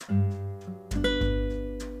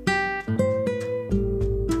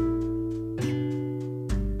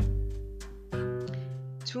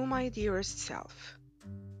My dearest self,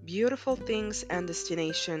 beautiful things and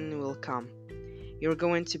destination will come. You're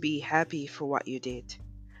going to be happy for what you did,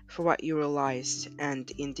 for what you realized, and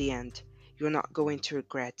in the end, you're not going to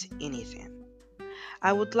regret anything.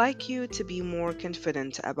 I would like you to be more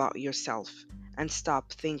confident about yourself and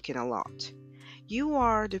stop thinking a lot. You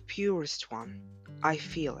are the purest one. I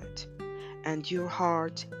feel it. And your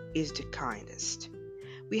heart is the kindest.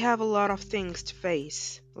 We have a lot of things to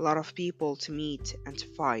face, a lot of people to meet and to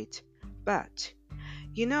fight. But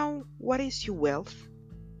you know what is your wealth?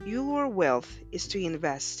 Your wealth is to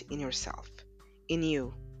invest in yourself. In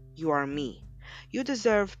you. You are me. You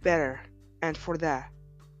deserve better, and for that,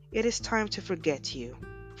 it is time to forget you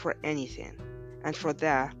for anything. And for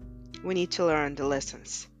that, we need to learn the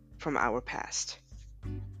lessons from our past.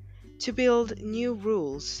 To build new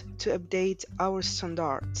rules, to update our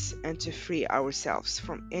standards, and to free ourselves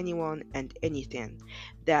from anyone and anything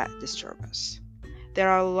that disturb us. There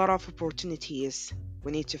are a lot of opportunities.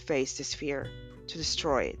 We need to face this fear, to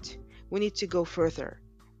destroy it. We need to go further,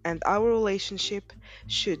 and our relationship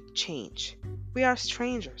should change. We are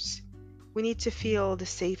strangers. We need to feel the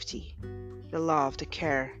safety, the love, the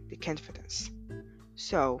care, the confidence.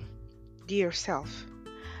 So, dear self,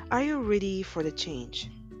 are you ready for the change?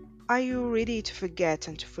 Are you ready to forget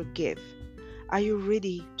and to forgive? Are you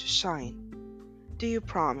ready to shine? Do you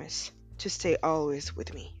promise to stay always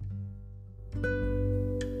with me?